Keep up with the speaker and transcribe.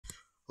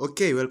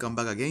Okay, welcome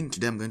back again.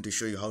 Today I'm going to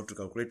show you how to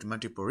calculate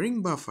multiple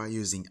ring buffer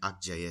using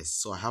ArcGIS.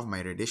 So I have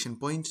my radiation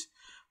point.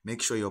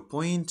 Make sure your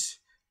point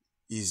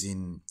is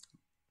in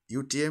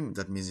UTM,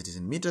 that means it is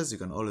in meters. You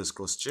can always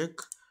cross check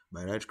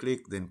by right click,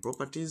 then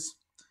properties,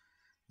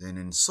 then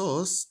in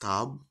source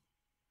tab,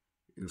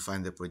 you'll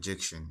find the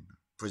projection.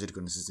 Project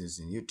consistency is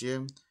in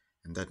UTM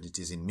and that it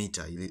is in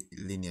meter,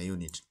 linear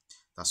unit.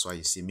 That's why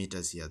you see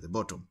meters here at the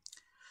bottom.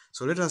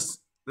 So let us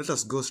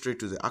go straight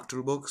to the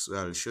actual box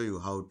where I'll show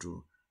you how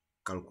to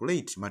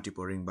calculate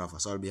multiple ring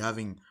buffers. So I'll be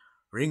having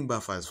ring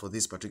buffers for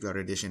this particular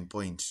radiation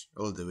point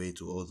all the way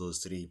to all those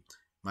three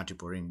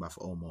multiple ring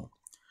buffer or more.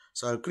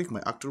 So I'll click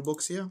my actual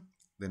box here,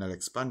 then I'll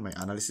expand my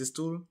analysis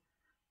tool,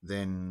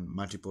 then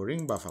multiple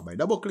ring buffer. By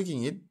double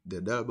clicking it,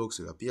 the dialog box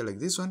will appear like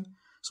this one.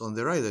 So on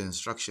the right, there are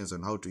instructions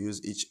on how to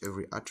use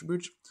every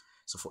attribute.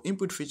 So for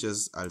input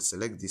features, I'll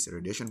select this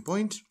radiation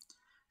point.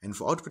 And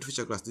for output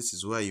feature class, this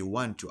is where you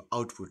want your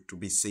output to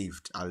be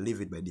saved. I'll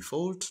leave it by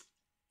default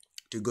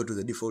to go to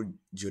the default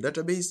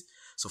geodatabase.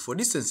 So for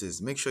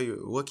distances, make sure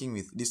you're working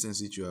with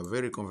distance which you are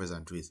very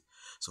conversant with.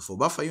 So for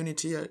buffer unit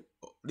here,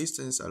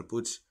 distance, I'll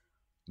put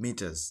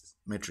meters,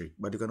 metric,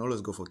 but you can always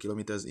go for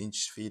kilometers,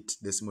 inch, feet,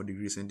 decimal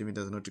degree,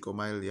 centimeters, nautical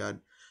mile, yard.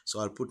 So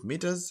I'll put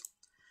meters.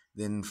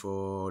 Then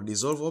for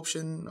dissolve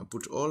option, I'll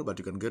put all, but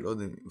you can get all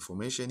the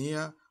information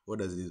here. What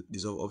does the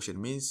dissolve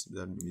option means?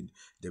 That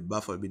the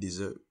buffer will be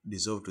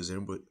dissolved to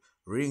the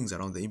rings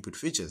around the input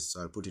features. So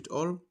I'll put it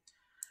all.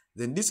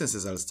 Then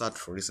distances, I'll start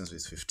for distance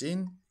with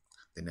 15.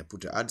 Then I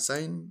put an add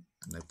sign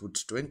and I put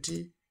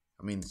 30,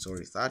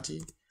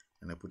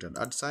 and I put an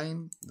add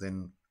sign,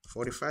 then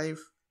 45,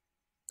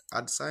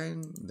 add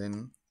sign,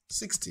 then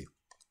 60,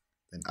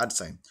 then add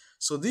sign.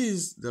 So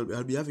these,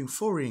 I'll be having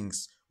 4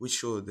 rings which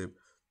show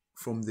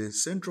from the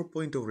central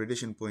point of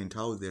radiation point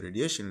how the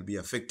radiation will be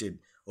affected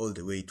all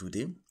the way to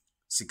the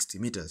 60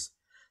 meters.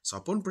 So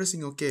upon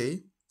pressing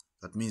OK,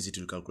 that means it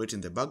will calculate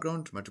in the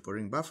background multiple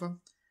ring buffer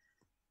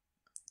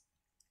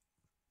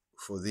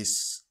for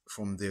this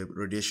from the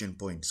radiation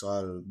point. So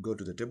I'll go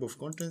to the table of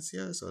contents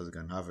here so you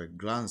can have a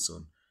glance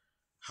on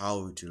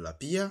how it will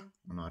appear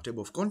on our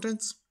table of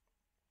contents.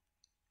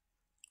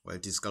 While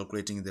it is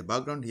calculating in the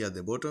background, here at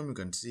the bottom you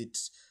can see it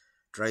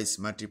tries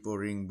multiple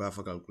ring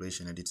buffer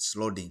calculation and it's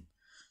loading.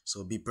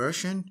 So be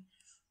patient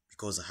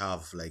because I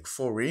have like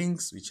 4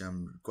 rings which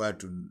I'm required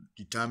to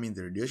determine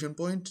the radiation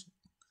point.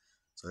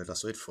 So let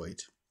us wait for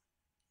it.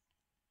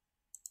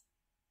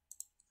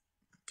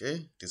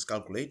 Okay, it is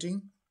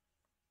calculating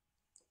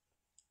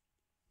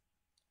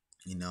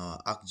in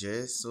our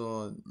ArcGIS.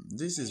 So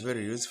this is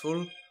very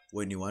useful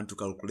when you want to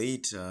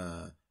calculate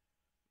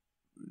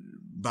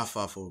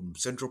buffer from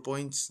central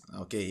points.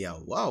 Okay, yeah,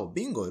 wow,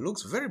 bingo, it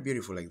looks very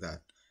beautiful like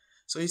that.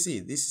 So you see,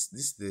 this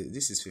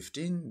is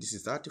 15, this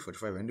is 30,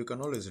 45, and you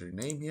can always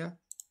rename here.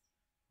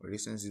 For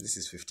instance, this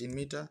is 15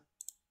 meter,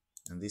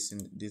 and this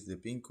is the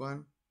pink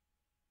one.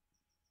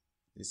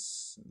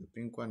 The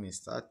pink one is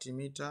 30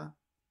 meter.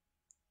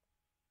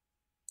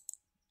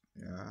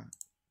 Yeah,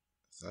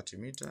 30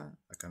 meter.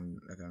 I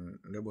can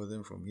label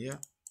them from here.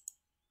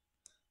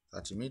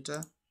 30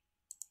 meter.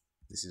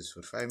 This is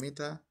 45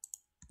 meter.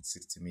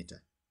 60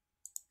 meter.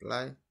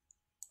 Apply.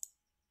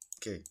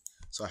 Okay,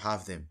 so I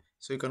have them.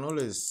 So you can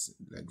always,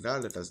 like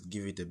that, let us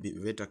give it a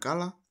bit better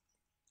color.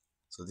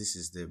 So this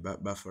is the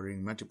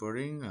buffering multiple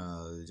ring.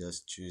 I'll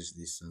just choose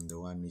this one, the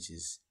one which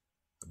is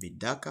a bit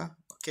darker.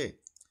 Okay,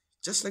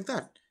 just like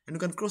that. And you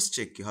can cross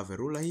check. You have a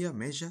ruler here,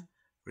 measure.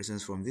 For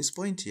instance, from this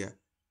point here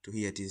to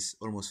here, it is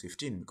almost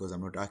 15 because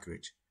I'm not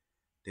accurate.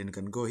 Then you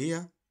can go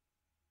here,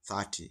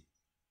 30.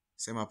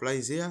 Same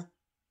applies here,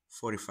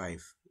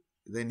 45.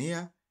 Then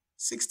here,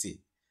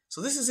 60.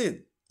 So this is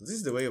it. This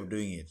is the way of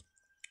doing it.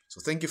 So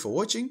thank you for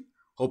watching.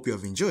 Hope you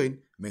have enjoyed.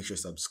 Make sure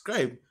to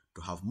subscribe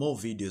to have more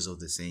videos of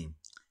the same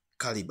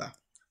caliber.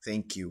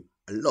 Thank you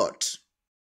a lot.